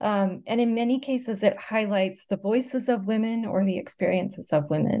 And in many cases, it highlights the voices of women or the experiences of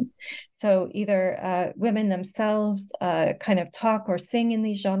women. So either women themselves kind of talk or sing in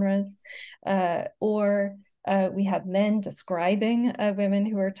these genres, or we have men describing women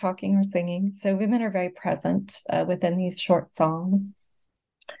who are talking or singing. So women are very present within these short songs.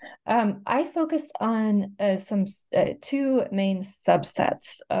 I focused on two main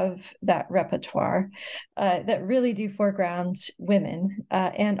subsets of that repertoire that really do foreground women,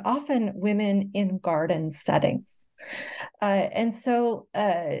 and often women in garden settings. And so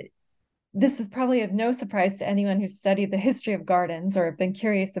this is probably of no surprise to anyone who's studied the history of gardens or been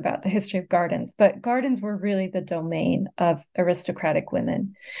curious about the history of gardens, but gardens were really the domain of aristocratic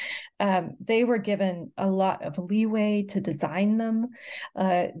women. They were given a lot of leeway to design them.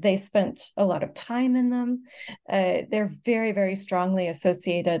 They spent a lot of time in them. They're very, very strongly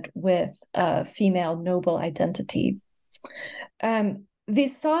associated with female noble identity.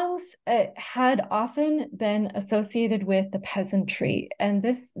 These songs had often been associated with the peasantry, and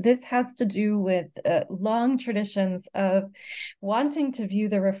this has to do with long traditions of wanting to view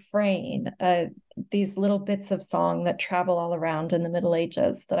the refrain, these little bits of song that travel all around in the Middle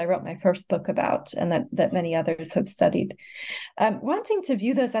Ages that I wrote my first book about, and that many others have studied, wanting to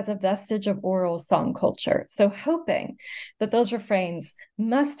view those as a vestige of oral song culture. So hoping that those refrains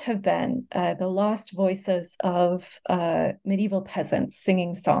must have been the lost voices of medieval peasants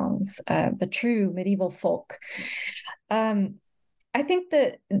singing songs, the true medieval folk. I think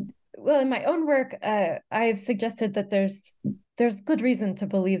that, well, in my own work, I've suggested that there's good reason to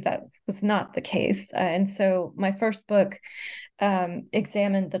believe that was not the case. And so my first book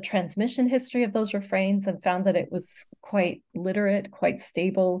examined the transmission history of those refrains and found that it was quite literate, quite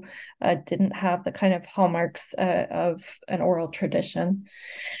stable, didn't have the kind of hallmarks of an oral tradition.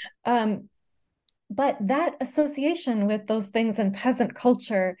 But that association with those things in peasant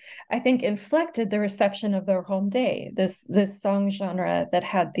culture, I think, inflected the reception of the ronde, this song genre that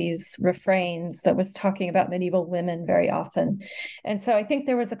had these refrains that was talking about medieval women very often. And so I think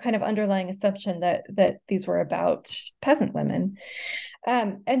there was a kind of underlying assumption that these were about peasant women.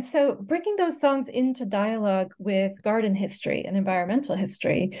 And so bringing those songs into dialogue with garden history and environmental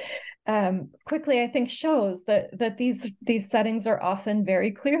history quickly, I think, shows that these settings are often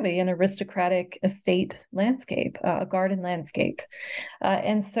very clearly an aristocratic estate landscape, a garden landscape.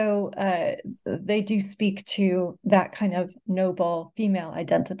 And so they do speak to that kind of noble female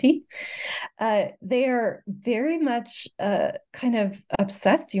identity. They are very much kind of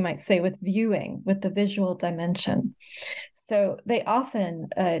obsessed, you might say, with viewing, with the visual dimension. So they often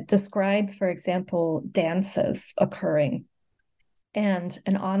describe, for example, dances occurring, and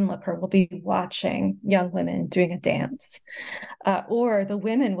an onlooker will be watching young women doing a dance, or the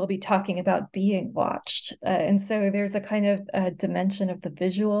women will be talking about being watched. And so there's a kind of dimension of the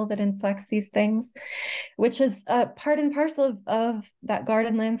visual that inflects these things, which is part and parcel of that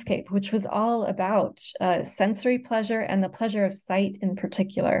garden landscape, which was all about sensory pleasure and the pleasure of sight in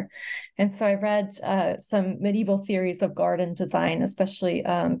particular. And so I read some medieval theories of garden design, especially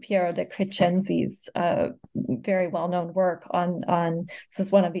Piero de Crescenzi's very well-known work on this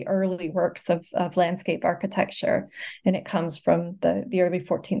is one of the early works of landscape architecture, and it comes from the early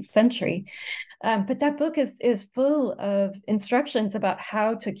 14th century. But that book is full of instructions about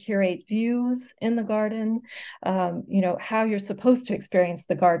how to curate views in the garden, how you're supposed to experience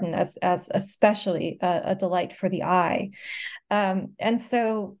the garden as especially a delight for the eye. And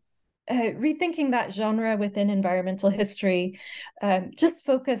so rethinking that genre within environmental history just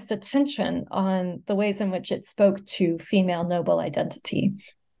focused attention on the ways in which it spoke to female noble identity.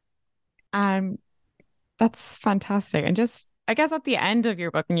 That's fantastic. And just, I guess at the end of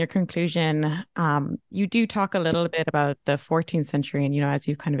your book, in your conclusion, you do talk a little bit about the 14th century. And, as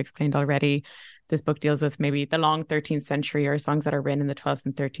you've kind of explained already, this book deals with maybe the long 13th century or songs that are written in the 12th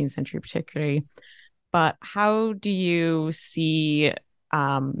and 13th century particularly. But how do you see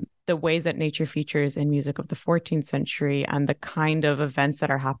the ways that nature features in music of the 14th century and the kind of events that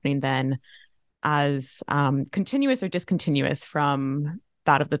are happening then as continuous or discontinuous from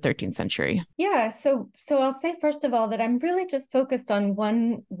that of the 13th century? Yeah, so I'll say first of all that I'm really just focused on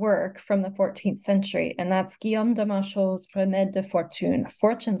one work from the 14th century, and that's Guillaume de Machaut's Remède de Fortune,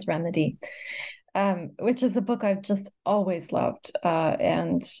 Fortune's Remedy, which is a book I've just always loved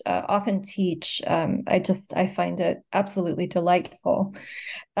and often teach. I find it absolutely delightful.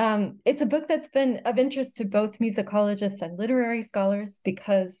 It's a book that's been of interest to both musicologists and literary scholars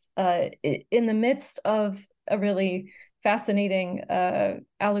because in the midst of a really fascinating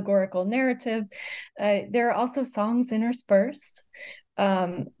allegorical narrative, there are also songs interspersed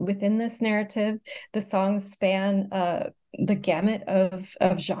within this narrative. The songs span the gamut of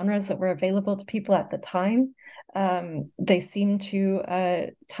genres that were available to people at the time. They seem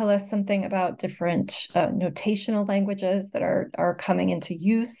to tell us something about different notational languages that are coming into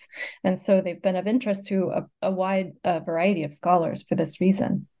use. And so they've been of interest to a wide variety of scholars for this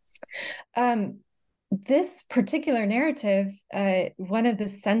reason. This particular narrative, one of the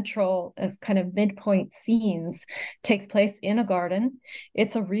central as kind of midpoint scenes takes place in a garden.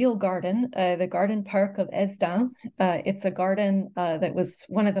 It's a real garden, the garden park of Hesdin. It's a garden that was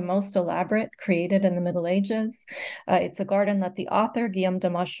one of the most elaborate created in the Middle Ages. It's a garden that the author, Guillaume de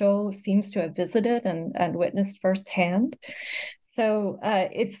Machaut, seems to have visited and witnessed firsthand. So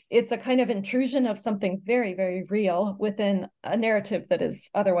it's a kind of intrusion of something very, very real within a narrative that is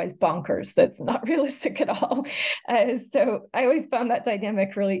otherwise bonkers, that's not realistic at all. So I always found that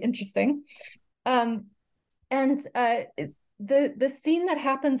dynamic really interesting. The scene that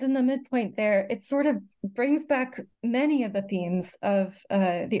happens in the midpoint there, it sort of brings back many of the themes of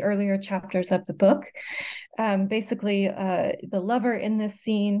the earlier chapters of the book. Basically, the lover in this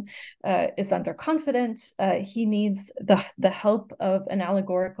scene is underconfident. He needs the help of an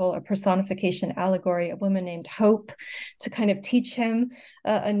allegorical, a personification allegory, a woman named Hope, to kind of teach him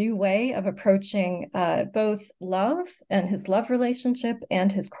a new way of approaching both love and his love relationship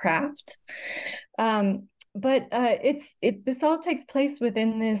and his craft. But this all takes place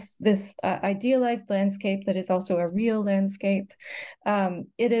within this idealized landscape that is also a real landscape.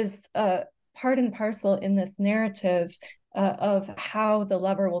 It is part and parcel in this narrative of how the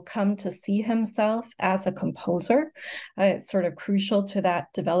lover will come to see himself as a composer. It's sort of crucial to that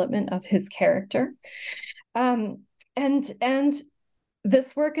development of his character. and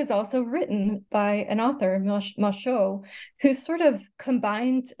this work is also written by an author, Machaut, who sort of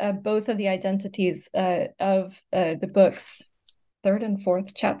combined both of the identities of the book's third and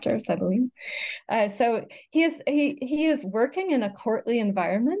fourth chapters, I believe. So he is working in a courtly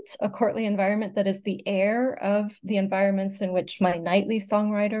environment that is the heir of the environments in which my knightly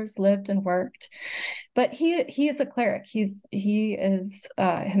songwriters lived and worked. But he is a cleric. He is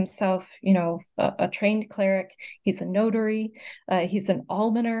himself, a trained cleric. He's a notary. He's an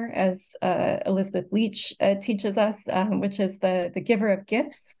almoner, as Elizabeth Leach teaches us, which is the giver of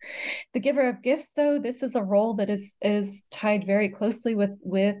gifts. The giver of gifts, though, this is a role that is tied very closely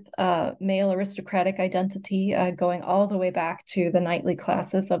with male aristocratic identity, going all the way back to the knightly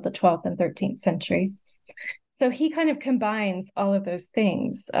classes of the 12th and 13th centuries. So he kind of combines all of those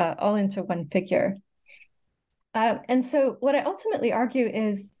things all into one figure. And so what I ultimately argue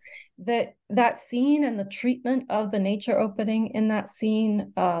is that scene and the treatment of the nature opening in that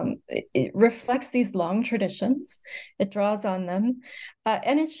scene, it reflects these long traditions. It draws on them,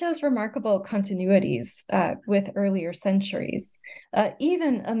 and it shows remarkable continuities with earlier centuries,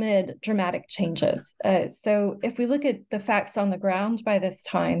 even amid dramatic changes. So if we look at the facts on the ground by this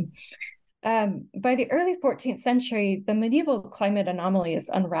time, by the early 14th century, the medieval climate anomaly is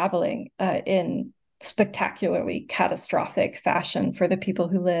unraveling in spectacularly catastrophic fashion for the people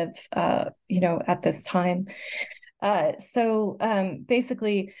who live, at this time. So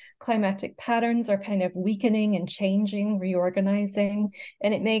basically, climatic patterns are kind of weakening and changing, reorganizing,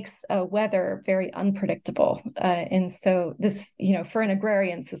 and it makes weather very unpredictable. And so this, for an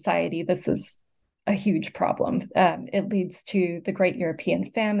agrarian society, this is a huge problem. It leads to the Great European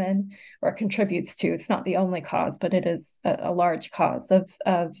Famine, or contributes to. It's not the only cause, but it is a large cause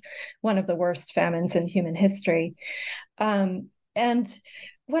of one of the worst famines in human history. And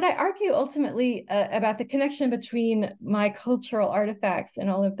what I argue ultimately about the connection between my cultural artifacts and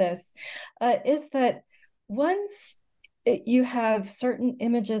all of this is that once you have certain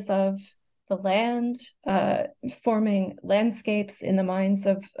images of the land, forming landscapes in the minds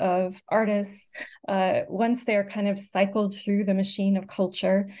of artists, once they're kind of cycled through the machine of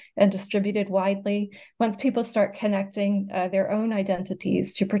culture and distributed widely, once people start connecting their own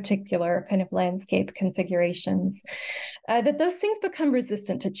identities to particular kind of landscape configurations, that those things become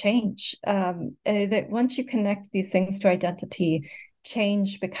resistant to change. That once you connect these things to identity,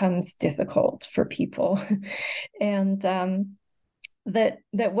 change becomes difficult for people. And that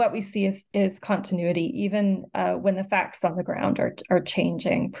what we see is continuity, even when the facts on the ground are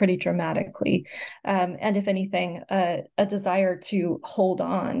changing pretty dramatically, and if anything, a desire to hold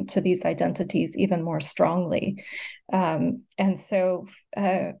on to these identities even more strongly. And so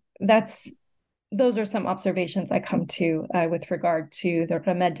those are some observations I come to with regard to the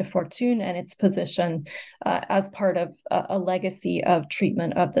Remède de Fortune and its position as part of a legacy of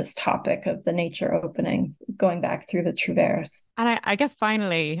treatment of this topic of the nature opening, going back through the Trouvères. And I guess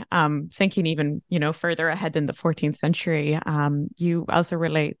finally, thinking even, further ahead in the 14th century, you also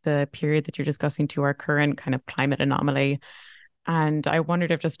relate the period that you're discussing to our current kind of climate anomaly. And I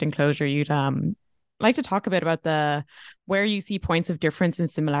wondered if, just in closure, you'd like to talk a bit about where you see points of difference and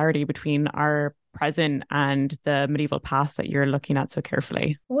similarity between our present and the medieval past that you're looking at so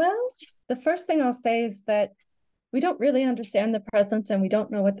carefully. Well, the first thing I'll say is that we don't really understand the present and we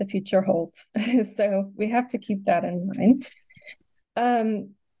don't know what the future holds. So we have to keep that in mind.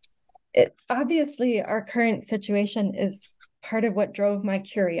 Obviously, our current situation is part of what drove my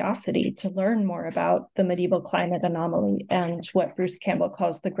curiosity to learn more about the medieval climate anomaly and what Bruce Campbell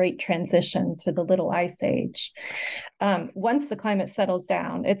calls the Great Transition to the Little Ice Age. Once the climate settles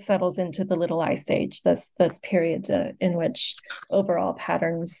down, it settles into the Little Ice Age, this period in which overall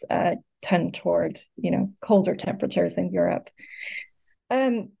patterns tend toward, colder temperatures in Europe.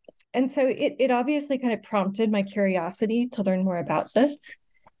 And so it obviously kind of prompted my curiosity to learn more about this.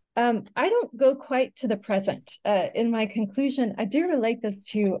 I don't go quite to the present. In my conclusion, I do relate this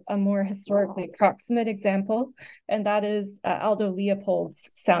to a more historically proximate example, and that is Aldo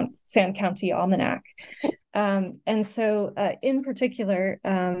Leopold's Sand County Almanac. And so in particular,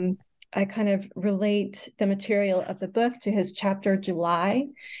 I kind of relate the material of the book to his chapter July,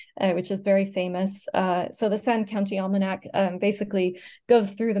 which is very famous. So the Sand County Almanac basically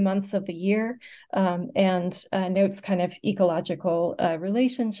goes through the months of the year and notes kind of ecological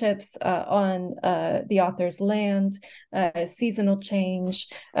relationships on the author's land, seasonal change,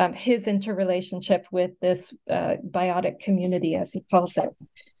 his interrelationship with this biotic community, as he calls it.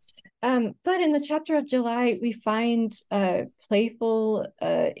 But in the chapter of July, we find playful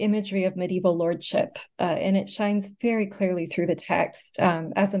imagery of medieval lordship, and it shines very clearly through the text.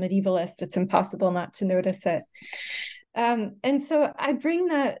 As a medievalist, it's impossible not to notice it. And so I bring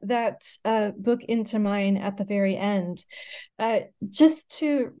that book into mind at the very end, just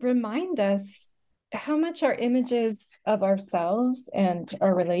to remind us how much our images of ourselves and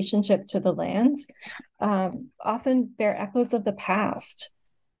our relationship to the land often bear echoes of the past.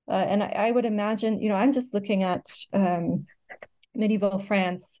 And I would imagine, I'm just looking at medieval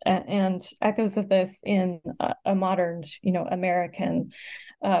France and echoes of this in a modern, American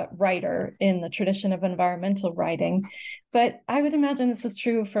writer in the tradition of environmental writing. But I would imagine this is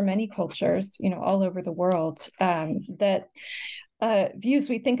true for many cultures, all over the world, that views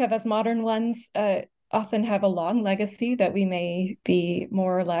we think of as modern ones often have a long legacy that we may be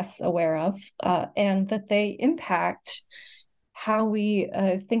more or less aware of, and that they impact how we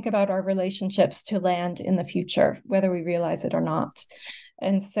think about our relationships to land in the future, whether we realize it or not.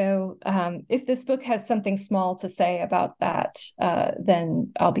 And so if this book has something small to say about that,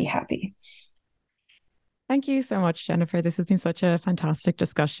 then I'll be happy. Thank you so much, Jennifer. This has been such a fantastic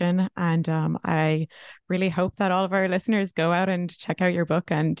discussion. And I really hope that all of our listeners go out and check out your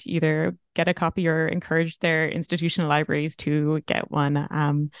book and either get a copy or encourage their institutional libraries to get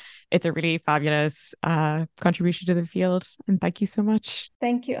one. It's a really fabulous contribution to the field. And thank you so much.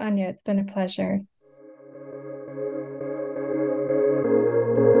 Thank you, Anya. It's been a pleasure.